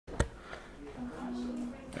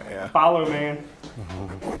Yeah. Follow man.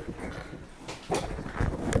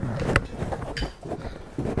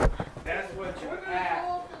 That's what you're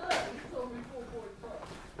at.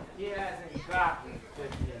 He hasn't gotten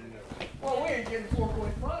 15 million. Well, we ain't getting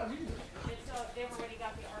 4.5 either. So they've already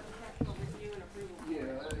got the architectural review and approval.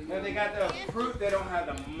 Yeah. No, they got the proof, they don't have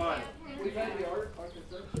the money. We've had the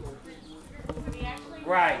architectural.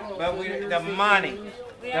 Right, but the money.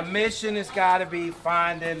 The mission has got to be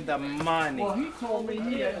finding the money. Well, he told me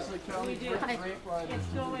he actually We counted do. grant writers. It's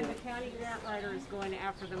going, the county grant writer is going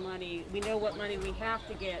after the money. We know what money we have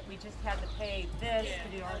to get. We just had to pay this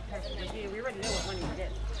to do architectural review. We already know what money we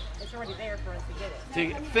get. It's already there for us to get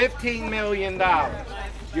it. To $15 million.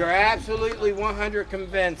 You're absolutely 100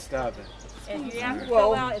 convinced of it. And you have to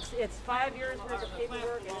fill out, it's 5 years worth of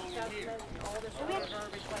paperwork and assessments and all this other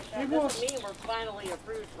garbage like that. Doesn't mean we're finally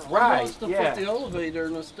approved for it. He Right, wants to yeah. put the elevator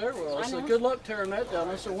in the stairwell. I said, good luck tearing that down.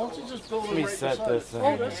 I said, why don't you just build it right beside it?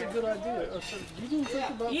 Oh, that's a good idea. I said, you didn't think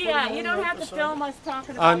about Yeah, putting you one don't right have to beside film it? us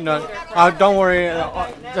talking about it No, either. don't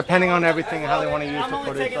worry. Depending on everything, how they want to use I'm the only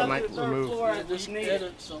footage, taking I up might to the third remove. floor. Yeah, just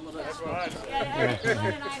edit some of that stuff. Yeah, Glenn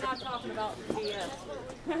and I are not talking about BS.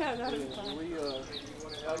 That is fine.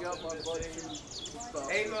 I got my buddy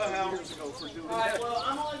about Hey, go help. years ago for doing All right, that. well,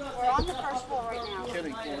 I'm only going We're on the first floor right now.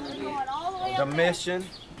 Kitty corner. We're going all the way The up. mission,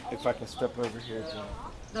 if I can step over here, Jim.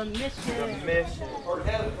 The mission. the mission.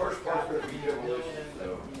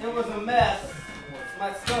 It was a mess.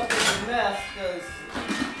 My stuff was a mess because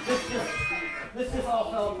this just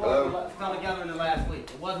all fell together in the last week.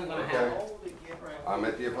 It wasn't going to happen. I'm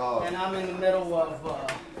at the Apollo. And I'm in the middle of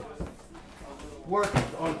work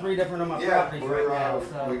on 3 different of my Yeah, properties right now.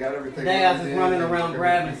 So we got everything. today I was moved just in, running and around we're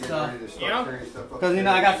grabbing getting stuff. ready to start carrying stuff Because I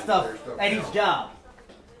got upstairs. stuff There's at each job.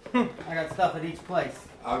 I got stuff at each place.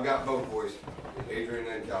 I've got both boys, Adrian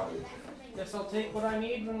and Calvin. Guess I'll take what I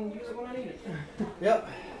need and use it when I need it. Yep.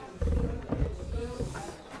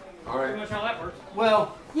 All right. Pretty much how that works.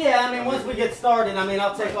 Well, yeah, I mean, once we get started, I mean,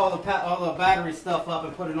 I'll take all the battery stuff up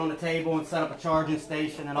and put it on the table and set up a charging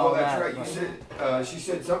station and all Oh, that's that. right. You said she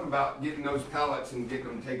said something about getting those pallets and getting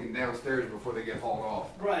them taken downstairs before they get hauled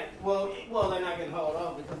off. Right. Well, they're not getting hauled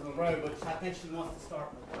off because of the road, but I think she wants to start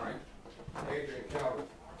with that. Right. Adrian, Calvin.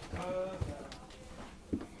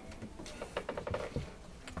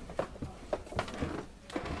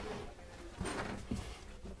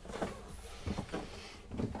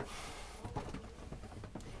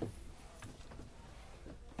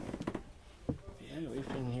 Yeah, we've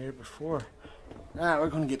been here before. Alright, we're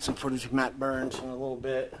going to get some footage of Matt Burns in a little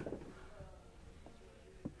bit.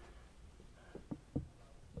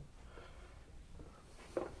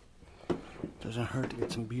 Doesn't hurt to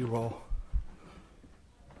get some B-roll.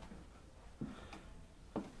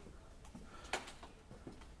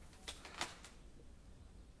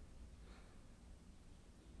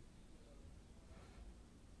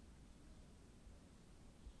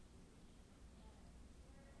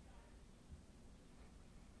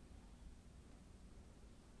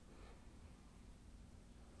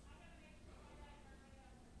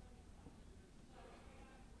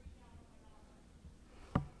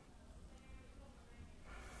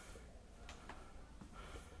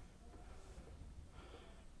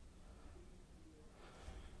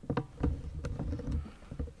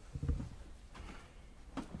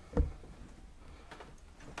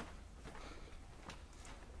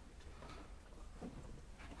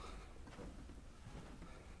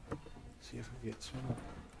 See if we get some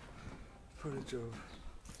footage of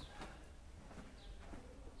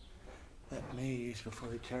that maze before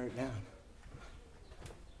they tear it down.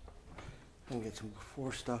 And get some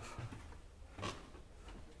before stuff.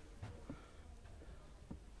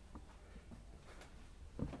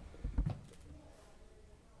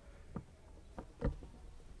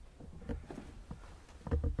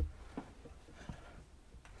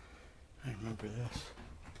 I remember this.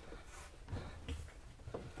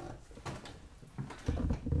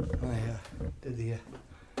 I did the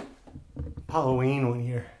Apolloween one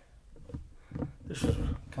year. This was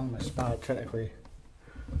kind of my spot, technically.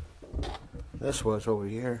 This was over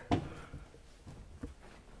here.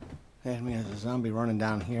 They had me as a zombie running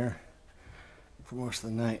down here for most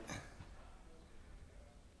of the night.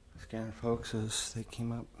 Scaring folks as they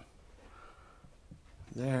came up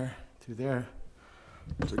there, through there,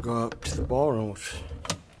 to go up to the ballroom, which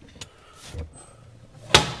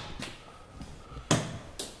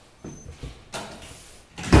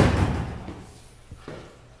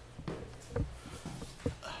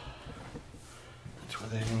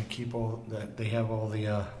they're going to keep all that. They have all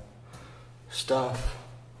the stuff.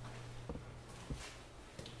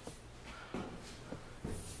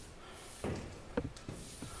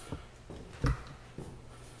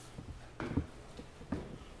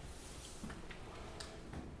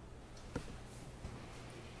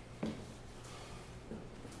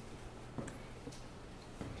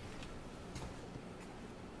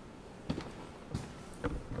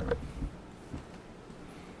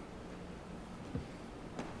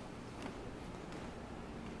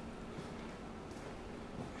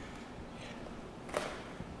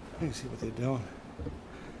 You can see what they're doing.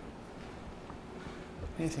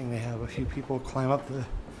 Anything, they have a few people climb up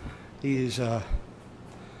these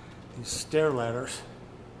stair ladders.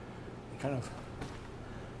 They kind of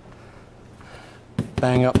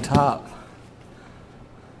bang up top.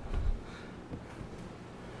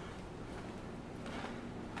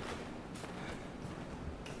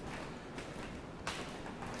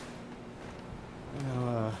 You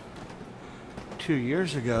know, 2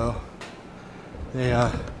 years ago, they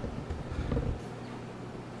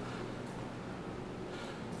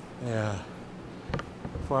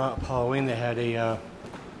for Halloween they had a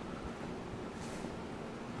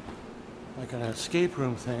like an escape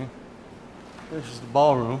room thing. This is the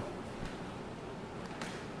ballroom.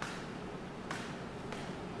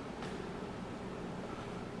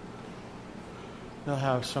 They'll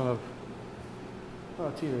have some of, well,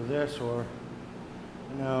 it's either this or,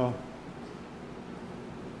 you know,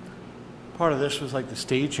 part of this was like the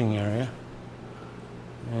staging area,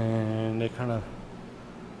 and they kind of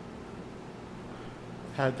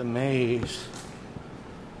had the maze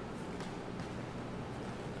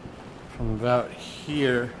from about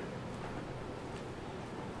here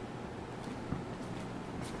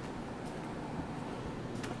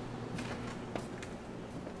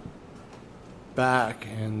back,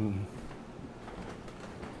 and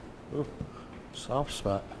ooh, soft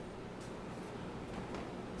spot.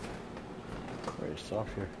 Very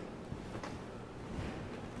soft here.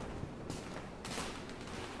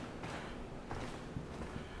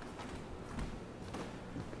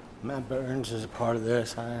 Matt Burns is a part of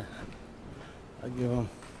this. I give him.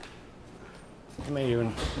 He may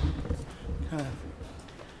even kind of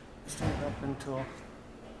stand up until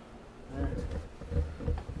there.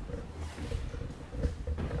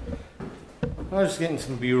 I was just getting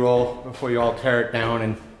some B-roll before you all tear it down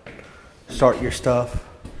and start your stuff.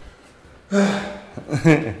 Alright,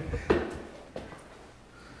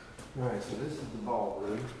 so this is the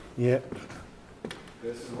ballroom. Yep.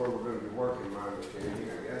 This is where we're going to be working, my understanding,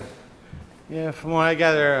 I guess. Yeah, from what I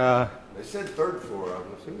gather, They said third floor.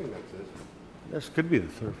 I'm assuming that's it. this could be the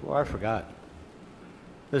third floor. I forgot.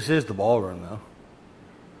 This is the ballroom, though.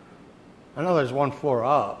 I know there's one floor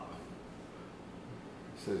up.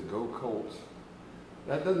 It says Go Colts.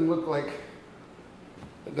 That doesn't look like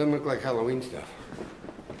Halloween stuff.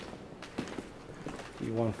 Be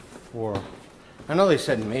one floor. I know they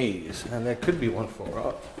said maze, and there could be one floor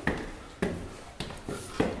up.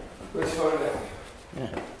 Let's find out.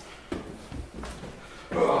 Yeah.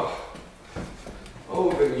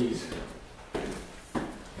 Oh, the knees.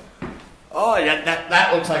 Oh,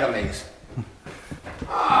 that looks like a maze.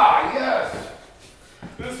 Ah, yes.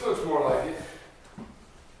 This looks more like it.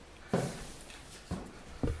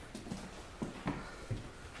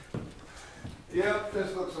 Yep,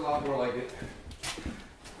 this looks a lot more like it.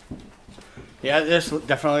 Yeah, this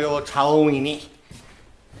definitely looks Halloweeny.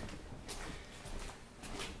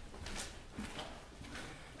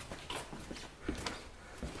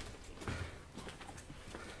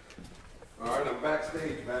 Alright, I'm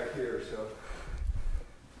backstage back here, so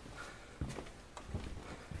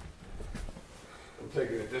I'm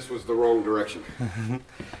taking it this was the wrong direction.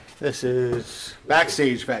 This is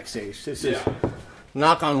backstage. This is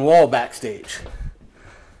knock on wall backstage.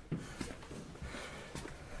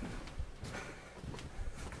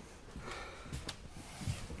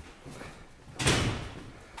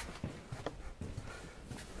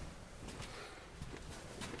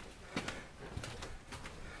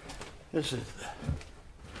 This is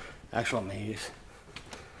the actual maze.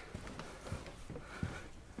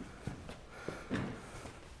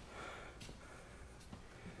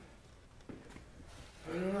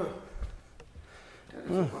 I don't know. That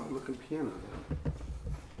is a fun looking piano.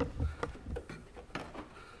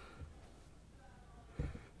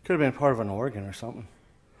 Could have been part of an organ or something.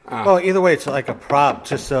 Well, either way, it's like a prop,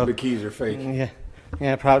 just so The keys are fake.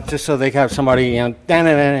 yeah, prop, just so they have somebody, you know,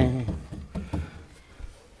 da-da-da-da.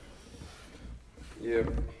 Yep.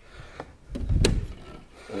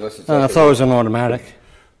 Unless it's I thought it was an automatic.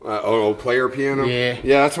 player piano? Yeah.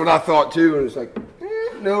 Yeah, that's what I thought too. And it's like,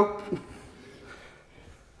 nope.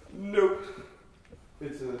 Nope.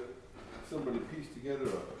 It's somebody pieced together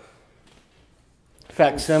a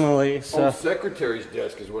Facsimile, so old secretary's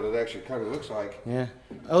desk is what it actually kind of looks like. yeah,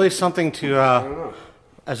 at least something to I don't know.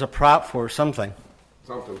 as a prop for something.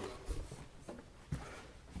 Something.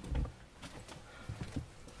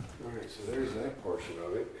 Alright, so there's that portion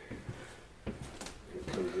of it. It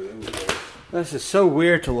comes in there. This is so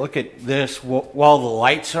weird to look at this while the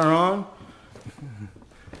lights are on.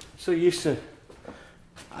 So used to,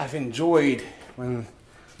 I've enjoyed when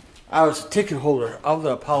I was a ticket holder of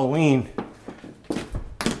the Apolloween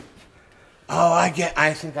Oh, I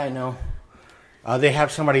think I know. They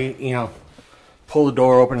have somebody, you know, pull the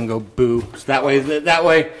door open and go boo. So that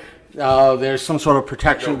way, there's some sort of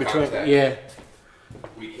protection between. Contact. Yeah.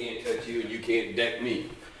 We can't touch you and you can't deck me.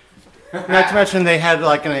 Not to mention they had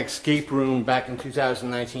like an escape room back in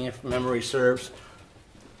 2019, if memory serves.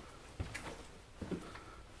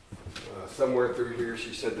 Somewhere through here,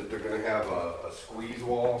 she said that they're going to have a squeeze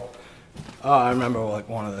wall. Oh, I remember like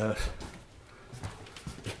one of those.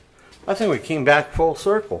 I think we came back full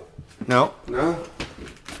circle. No. No?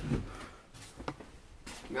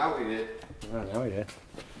 Now we did. Oh, now we did.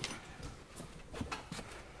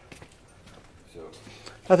 So.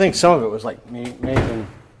 I think some of it was like maybe been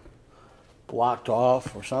blocked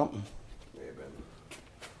off or something. May have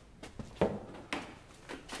been.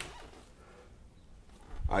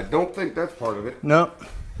 I don't think that's part of it. No.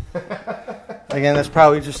 Again, that's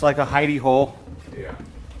probably just like a hidey hole. Yeah.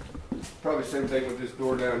 Probably same thing with this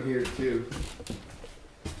door down here too.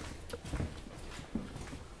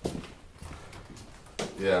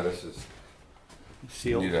 Yeah, this is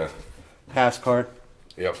Sealed. need a Pass card.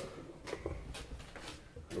 yep.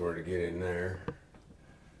 In order to get in there.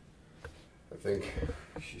 I think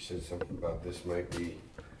she said something about this might be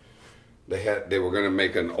they were gonna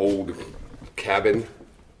make an old cabin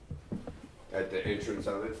at the entrance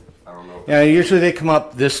of it. I don't know. Yeah, usually they come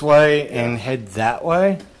up this way and head that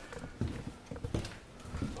way.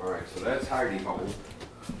 Alright, so that's hidey hole.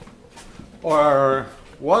 Or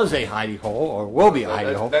was a hidey hole, or will be a hidey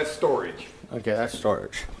That's, hole. that's storage. Okay, that's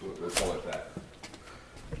storage. Let's call it that.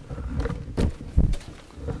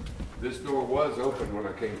 This door was open when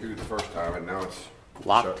I came through the first time, and now it's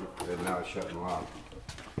Locked. shut, and now it's shut and locked.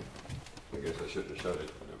 I guess I shouldn't have shut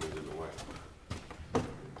it, but it was in the way.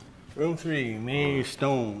 Room 3, May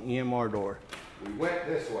Stone, EMR door. We went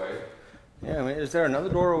this way. Yeah, I mean, is there another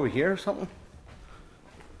door over here or something?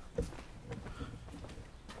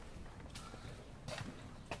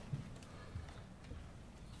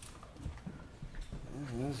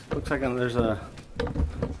 Looks like there's a...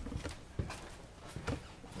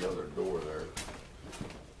 Another door there.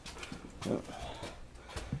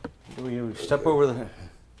 Do we step over the...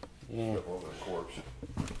 Yeah. Step over the corpse.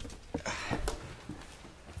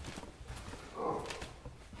 Oh.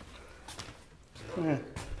 Yeah.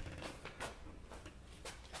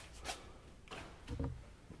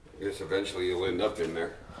 I guess eventually you'll end up in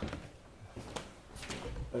there.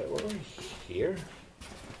 Wait, what are we here?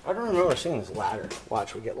 I don't remember seeing this ladder.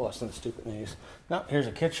 Watch, we get lost in the stupid maze. No, here's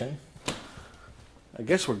a kitchen. I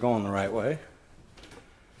guess we're going the right way.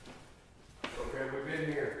 Okay, we've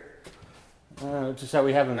been here. Just that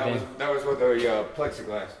we haven't been. That was what the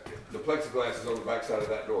plexiglass. The plexiglass is on the back side of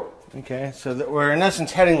that door. Okay, so we're in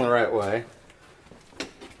essence heading the right way.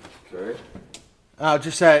 Okay.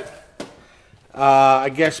 Just that I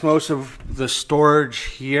guess most of the storage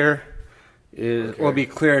here will be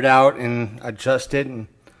cleared out and adjusted, and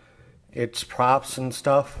its props and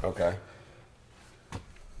stuff. Okay.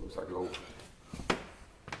 Looks like a little.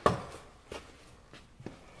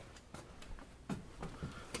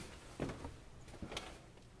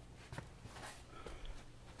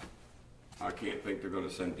 I can't think they're going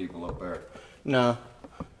to send people up there. No.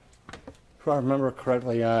 If I remember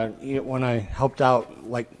correctly, when I helped out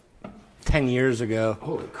like 10 years ago.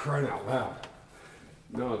 Holy crying out loud.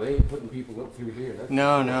 No, they ain't putting people up through here.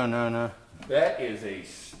 No. That is a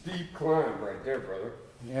steep climb right there, brother.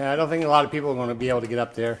 Yeah, I don't think a lot of people are going to be able to get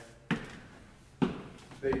up there.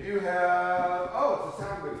 They do have... Oh, it's a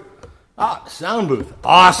sound booth. Ah, sound booth.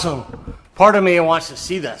 Awesome. Part of me wants to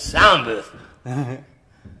see the sound booth.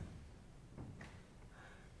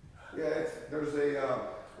 Yeah, there's a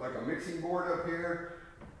like a mixing board up here.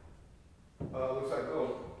 Looks like a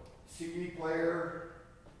little CD player,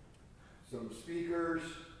 some speakers,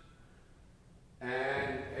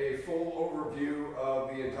 and a full overview of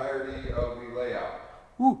the entirety of the layout.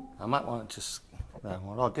 Ooh, I might want to just.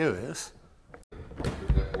 What I'll do is.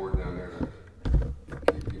 There's that board down there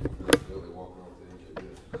to keep people from really walking off the edge of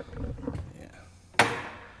this. Yeah.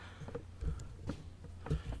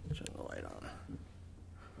 Turn the light on.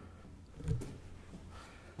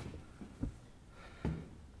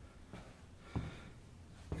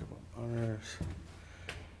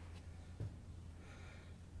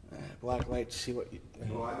 Black light to see what you.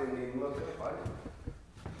 Well, I didn't even look up.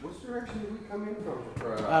 Which direction did we come in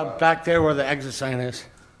from? Back there where the exit sign is.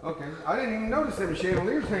 Okay. I didn't even notice them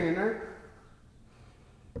chandeliers hanging there.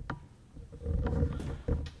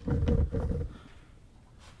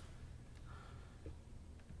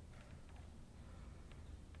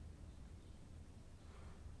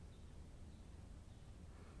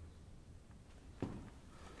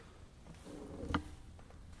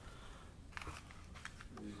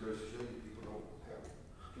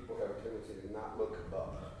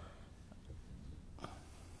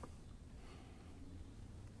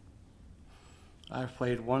 I've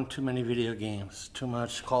played one too many video games. Too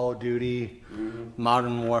much Call of Duty,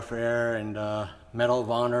 Modern Warfare, and Medal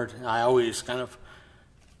of Honor. I always kind of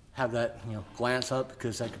have that, glance up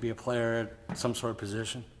because I could be a player at some sort of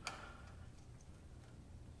position.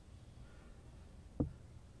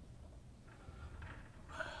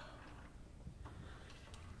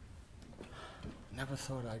 Never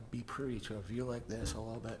thought I'd be privy to a view like this a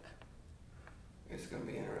little bit. It's going to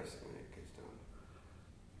be interesting when it gets done.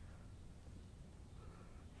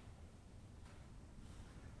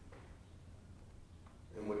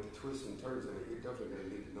 And with the twists and turns in it, you're definitely going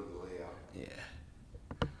to need to know the layout.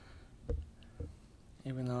 Yeah.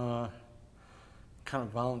 Even though kind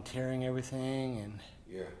of volunteering everything, and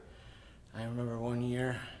yeah, I remember one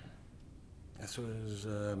year, this was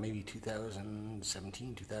maybe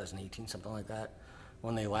 2017, 2018, something like that,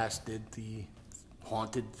 when they last did the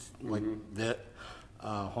haunted, the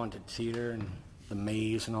haunted theater and the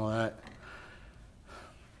maze and all that.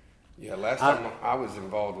 Yeah, last time I was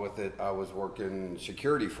involved with it, I was working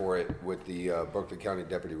security for it with the Berkeley County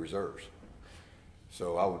Deputy Reserves.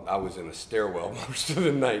 So I was in a stairwell most of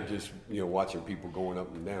the night, just watching people going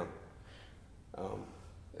up and down.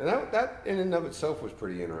 And that in and of itself was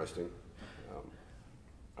pretty interesting.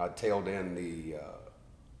 I tailed in the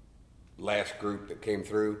last group that came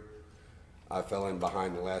through. I fell in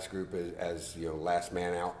behind the last group as last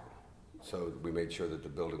man out. So we made sure that the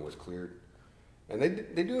building was cleared. And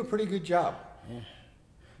they do a pretty good job. Yeah.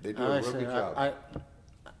 They do a real good job.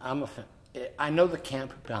 I know the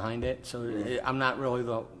camp behind it, so I'm not really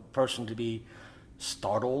the person to be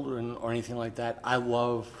startled or anything like that. I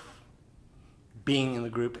love being in the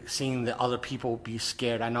group, seeing the other people be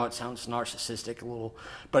scared. I know it sounds narcissistic a little,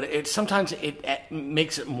 but sometimes it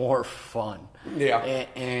makes it more fun. Yeah.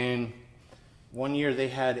 And one year they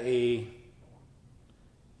had a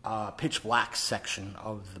pitch black section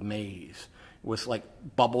of the maze with like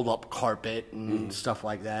bubbled up carpet and stuff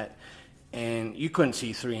like that, and you couldn't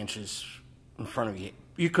see 3 inches in front of you.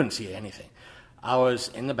 You couldn't see anything. I was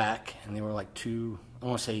in the back, and they were like two, I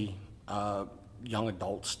want to say, young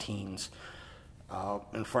adults, teens,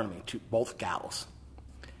 in front of me, both gals.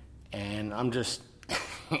 And I'm just,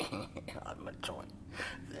 I'm enjoying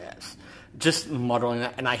this. Just muddling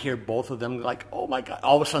that, and I hear both of them like, oh my God.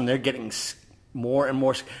 All of a sudden, they're getting more and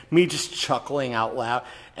more, me just chuckling out loud.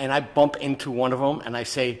 And I bump into one of them, and I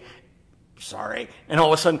say, sorry. And all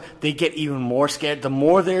of a sudden, they get even more scared. The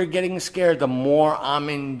more they're getting scared, the more I'm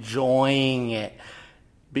enjoying it.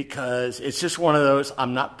 Because it's just one of those,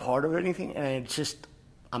 I'm not part of anything, and it's just,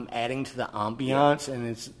 I'm adding to the ambiance, and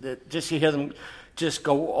it's just you hear them just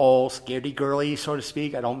go all scaredy-girly, so to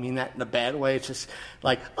speak. I don't mean that in a bad way. It's just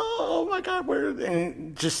like, oh my God,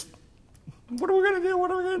 and just, what are we going to do?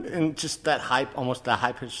 What are we going to do? And just that hype, almost that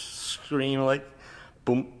high-pitched scream, like,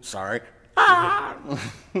 boom, sorry. Ah!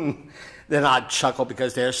 Then I'd chuckle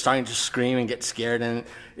because they're starting to scream and get scared, and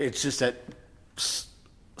it's just that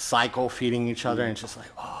cycle feeding each other, and it's just like,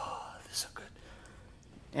 oh, this is so good.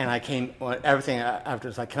 And I came, everything after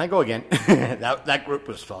was like, can I go again? that group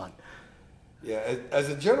was fun. Yeah, as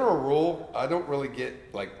a general rule, I don't really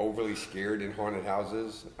get like overly scared in haunted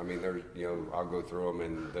houses. I mean, there's, I'll go through them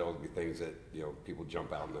and there'll be things that, people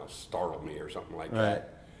jump out and they'll startle me or something like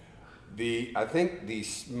that. I think the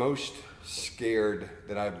most scared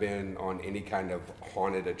that I've been on any kind of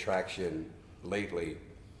haunted attraction lately,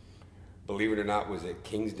 believe it or not, was at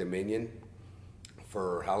King's Dominion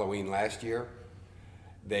for Halloween last year.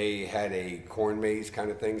 They had a corn maze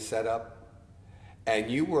kind of thing set up,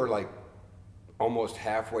 and you were like almost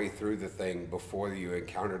halfway through the thing before you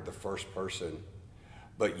encountered the first person,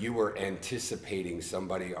 but you were anticipating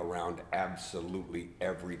somebody around absolutely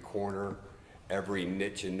every corner, every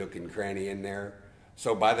niche and nook and cranny in there.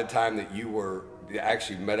 So by the time that you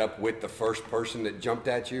actually met up with the first person that jumped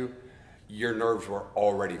at you, your nerves were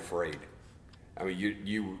already frayed. I mean,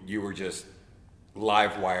 you were just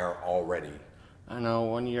live wire already. I know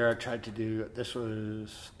one year I tried to do, this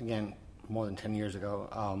was, again, more than 10 years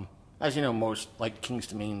ago. As you know, most, like King's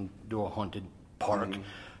Dominion, do a haunted park.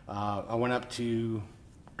 I went up to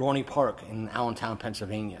Dorney Park in Allentown,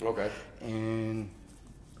 Pennsylvania. Okay. And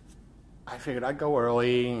I figured I'd go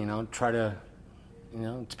early, try to,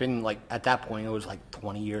 it's been like, at that point, it was like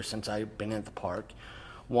 20 years since I've been at the park.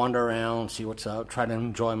 Wander around, see what's up, try to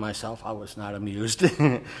enjoy myself. I was not amused.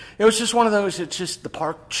 It was just one of those, it's just the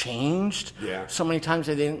park changed. Yeah. So many times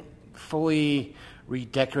they didn't fully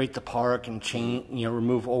redecorate the park and change,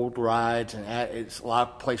 remove old rides, and a lot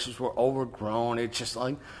of places were overgrown. It's just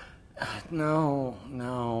like, no,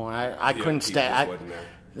 I couldn't stay. I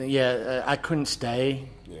couldn't stay.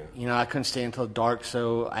 Yeah. I couldn't stay until dark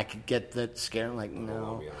so I could get that scare. I'm like,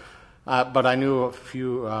 no. But I knew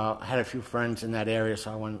had a few friends in that area,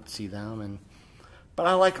 so I went to see them. But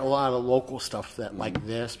I like a lot of local stuff like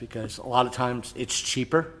this because a lot of times it's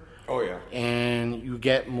cheaper. Oh, yeah. And you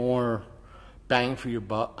get more bang for your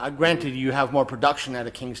buck. Granted, you have more production at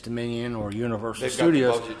a King's Dominion or Universal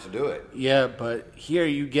Studios. They've got the budget to do it. Yeah, but here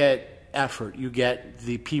you get effort. You get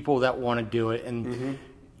the people that want to do it. And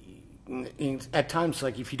at times,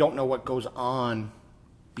 like, if you don't know what goes on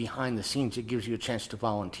behind the scenes, it gives you a chance to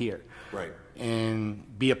volunteer. Right.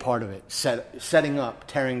 And be a part of it. Setting up,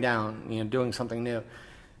 tearing down, doing something new.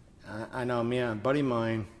 I know me and a buddy of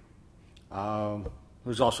mine,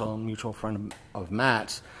 who's also a mutual friend of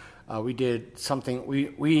Matt's, we did something.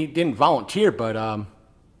 We didn't volunteer, but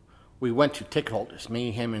we went to ticket holders.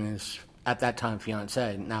 Me, him, and his at that time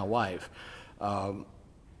fiance, now wife,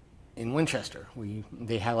 in Winchester.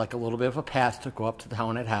 They had like a little bit of a path to go up to the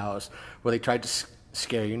haunted house where they tried to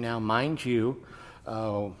scare you. Now, mind you,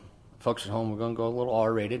 folks at home, we're going to go a little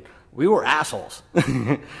R-rated. We were assholes.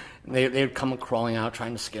 They'd come crawling out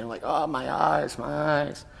trying to scare, like, oh, my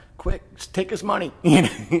eyes. Quick, just take his money.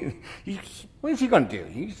 What is he going to do?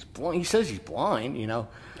 He says he's blind,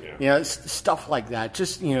 Yeah. It's stuff like that.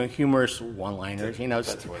 Just, humorous one-liners,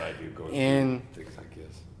 That's what I do, going through things like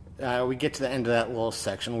this. We get to the end of that little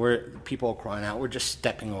section where people are crying out. We're just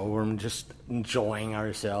stepping over them, just enjoying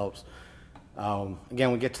ourselves.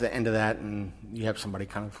 Again, we get to the end of that, and you have somebody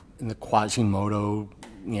kind of in the Quasimodo,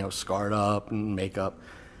 scarred up and makeup,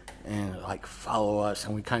 and like follow us,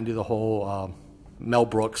 and we kind of do the whole Mel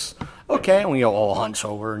Brooks. Okay, and we all hunch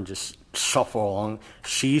over and just shuffle along.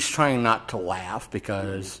 She's trying not to laugh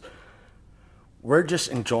because we're just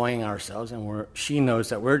enjoying ourselves, and she knows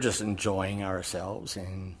that we're just enjoying ourselves,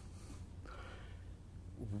 and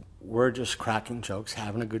we're just cracking jokes,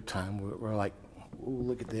 having a good time. We're like, ooh,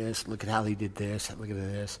 look at this, look at how they did this, look at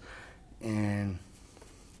this. And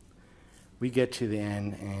we get to the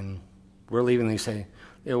end, and we're leaving.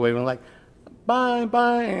 They're waving like, bye,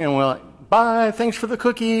 bye. And we're like, bye, thanks for the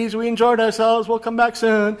cookies. We enjoyed ourselves. We'll come back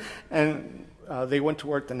soon. And they went to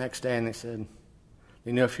work the next day, and they said,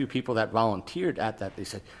 they knew a few people that volunteered at that. They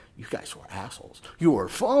said, you guys were assholes. You were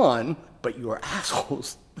fun, but you were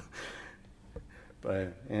assholes.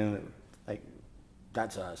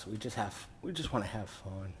 That's us. We just want to have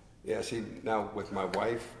fun. Yeah, see, now with my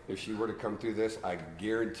wife, if she were to come through this, I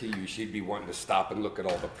guarantee you she'd be wanting to stop and look at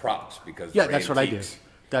all the props because yeah, that's antiques.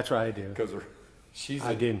 That's what I do. Because she's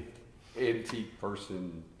an antique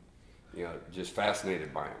person, just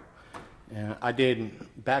fascinated by them. Yeah, I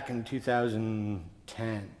did. Back in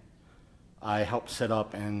 2010, I helped set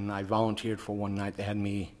up and I volunteered for one night. They had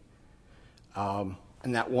me, and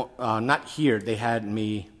that one, not here, they had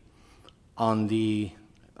me on the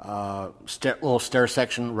little stair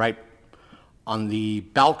section right on the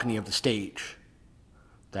balcony of the stage.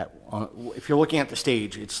 If you're looking at the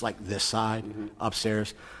stage, it's like this side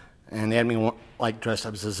upstairs, and they had me like dressed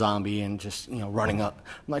up as a zombie and just running up.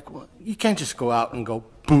 I'm like, well, you can't just go out and go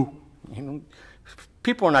boo.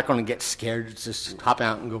 People are not going to get scared. It's just hop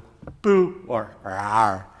out and go boo or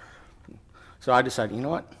rawr. So I decided, you know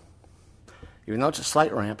what? Even though it's a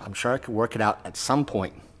slight ramp, I'm sure I could work it out at some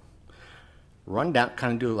point. Run down,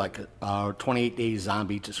 kind of do like a 28 Days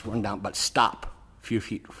Zombie, just run down, but stop a few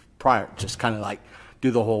feet prior, just kind of like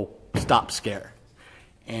do the whole stop scare.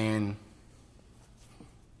 And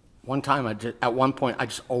one time, at one point, I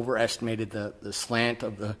just overestimated the slant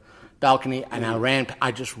of the balcony, and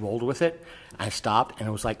I just rolled with it. I stopped, and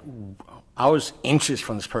it was like, I was inches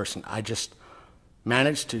from this person. I just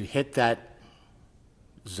managed to hit that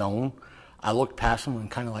zone. I looked past him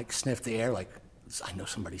and kind of like sniffed the air, like, I know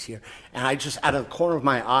somebody's here. And I just, out of the corner of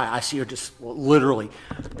my eye, I see her just literally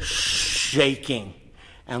shaking.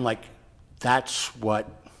 And like, that's the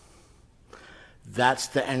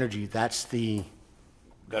energy. That's the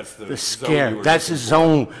scare. That's the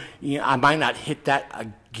zone. I might not hit that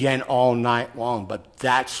again all night long, but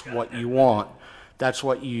that's what you want. That's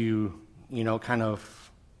what you kind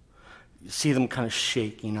of see them kind of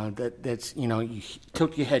shake. That's you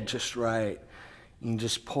tilt your head just right. You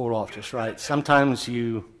just pull it off just right. Sometimes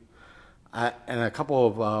and a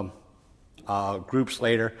couple of groups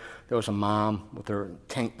later, there was a mom with her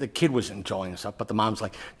tank. The kid was enjoying stuff, but the mom's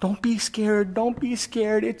like, don't be scared,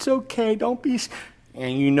 it's okay, don't be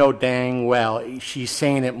and dang well, she's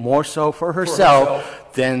saying it more so for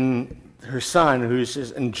herself than her son, who's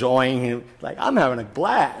just enjoying him. Like, I'm having a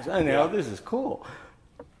blast, this is cool.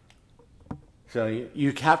 So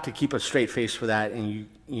you have to keep a straight face for that, and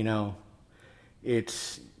you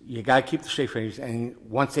got to keep the straight face, and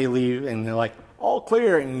once they leave and they're like, all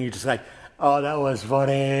clear, and you're just like, oh, that was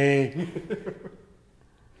funny.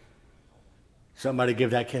 somebody give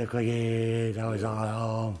that kid a quick, hey, that was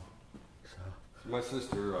all. My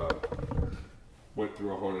sister went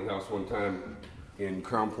through a haunted house one time in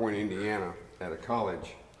Crown Point, Indiana, at a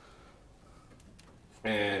college,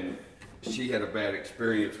 and she had a bad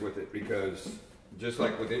experience with it because, just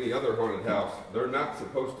like with any other haunted house, they're not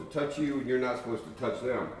supposed to touch you and you're not supposed to touch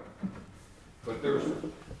them. But there's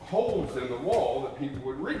holes in the wall that people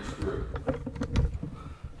would reach through.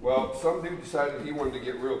 Well, some dude decided he wanted to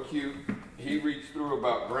get real cute. He reached through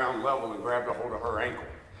about ground level and grabbed a hold of her ankle.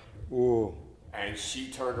 Ooh. And she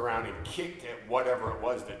turned around and kicked at whatever it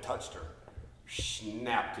was that touched her.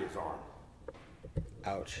 Snapped his arm.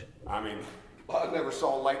 Ouch. I mean, I never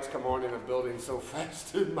saw lights come on in a building so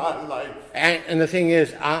fast in my life. And the thing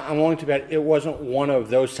is, I'm willing to bet it wasn't one of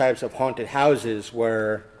those types of haunted houses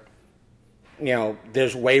where, you know,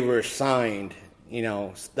 there's waivers signed, you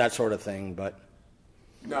know, that sort of thing. But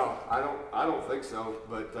no, I don't think so.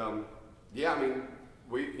 But yeah, I mean,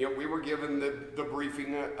 we were given the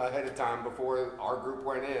briefing ahead of time before our group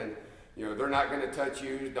went in. You know, they're not going to touch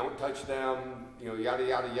you. Don't touch them. You know, yada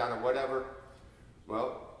yada yada, whatever.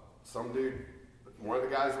 Well, some dude, one of the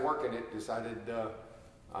guys working it, decided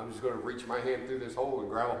I'm just going to reach my hand through this hole and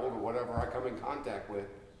grab a hold of whatever I come in contact with.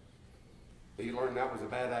 He learned that was a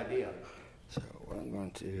bad idea. So what I'm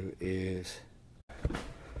going to do is,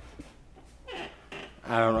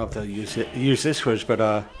 I don't know if they'll use this switch, but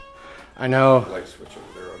I know. Light switch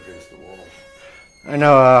over there against the wall. I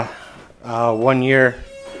know 1 year.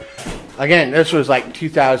 Again, this was like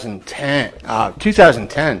 2010.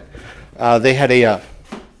 2010. They had a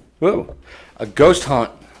ghost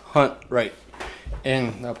hunt right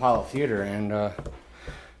in the Apollo Theater, and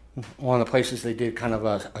one of the places they did kind of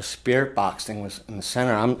a spirit box thing was in the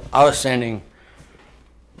center. I was standing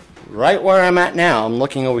right where I'm at now. I'm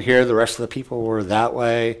looking over here. The rest of the people were that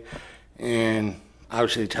way, and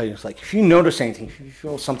obviously they tell you, it's like, if you notice anything, if you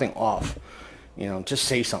feel something off, you know, just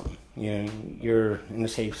say something. You know, you're in a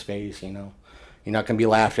safe space. You know, you're not going to be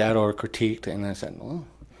laughed at or critiqued. And I said, well,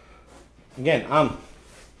 again, I'm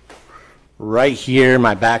right here,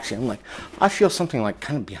 my back's here. I'm like, I feel something like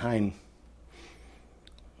kind of behind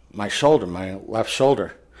my shoulder, my left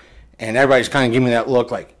shoulder. And everybody's kind of giving me that look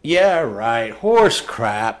like, yeah, right, horse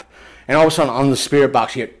crap. And all of a sudden on the spirit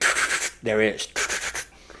box here, there it is.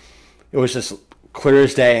 It was just clear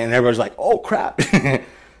as day, and everybody's like, oh crap.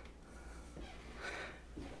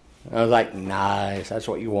 I was like, nice, that's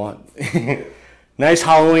what you want. Nice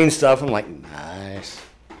Halloween stuff. I'm like, nice.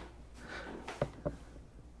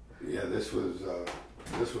 Yeah, this was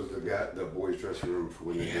the boys' dressing room for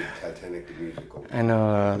when they did Titanic the musical. I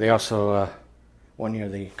know they also 1 year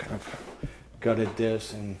they kind of gutted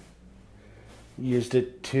this and used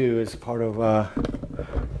it too as part of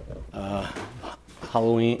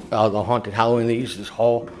Halloween, the haunted Halloween. They used this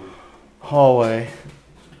whole hallway.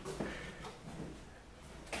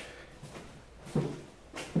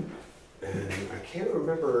 And I can't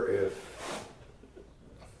remember if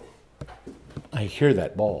I hear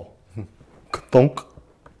that ball. Thunk.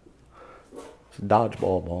 It's a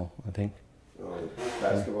dodgeball ball, I think.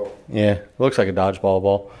 basketball. Yeah, looks like a dodgeball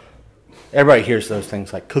ball. Everybody hears those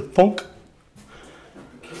things like thunk.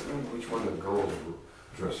 I can't remember which one the girls'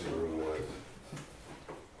 dressing room was.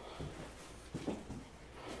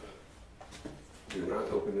 Do not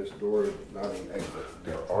open this door, not an exit.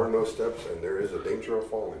 There are no steps and there is a danger of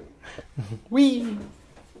falling. Whee!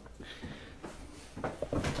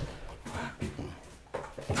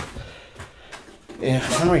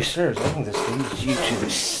 If memory serves, I think this leads you to the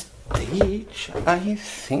stage, I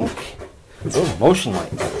think. Oh, motion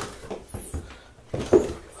light.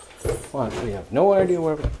 Well, we have no idea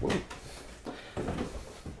where we...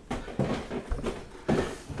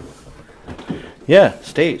 Yeah,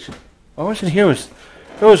 stage. I wasn't here. It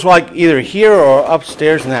was like either here or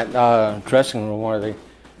upstairs in that dressing room where they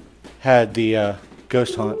had the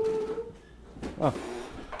ghost hunt. Oh,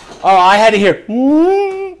 I had to hear.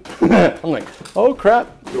 I'm like, oh crap.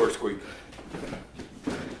 Door squeak.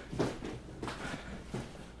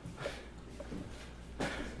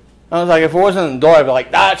 I was like, if it wasn't the door, I'd be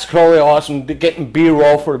like, that's totally awesome. Getting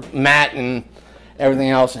B-roll for Matt and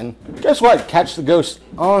everything else. And guess what? Catch the ghost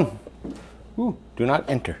on. Ooh, do not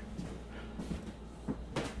enter.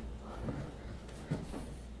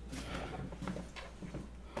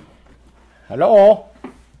 Hello?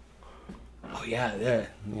 Oh, yeah, there.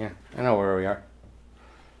 Yeah, I know where we are.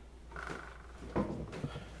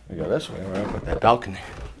 We go this way. We're up at that balcony.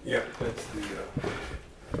 Yeah, that's the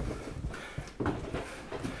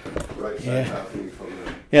right side balcony from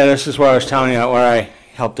the... Yeah, this is where I was telling you where I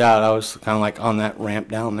helped out. I was kind of like on that ramp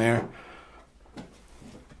down there.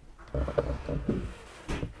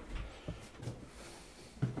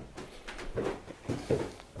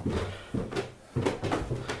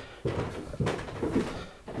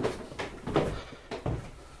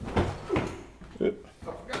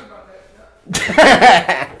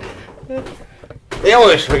 They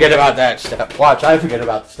always forget about that step. Watch, I forget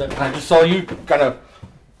about the step. I just saw you kind of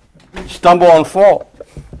stumble and fall.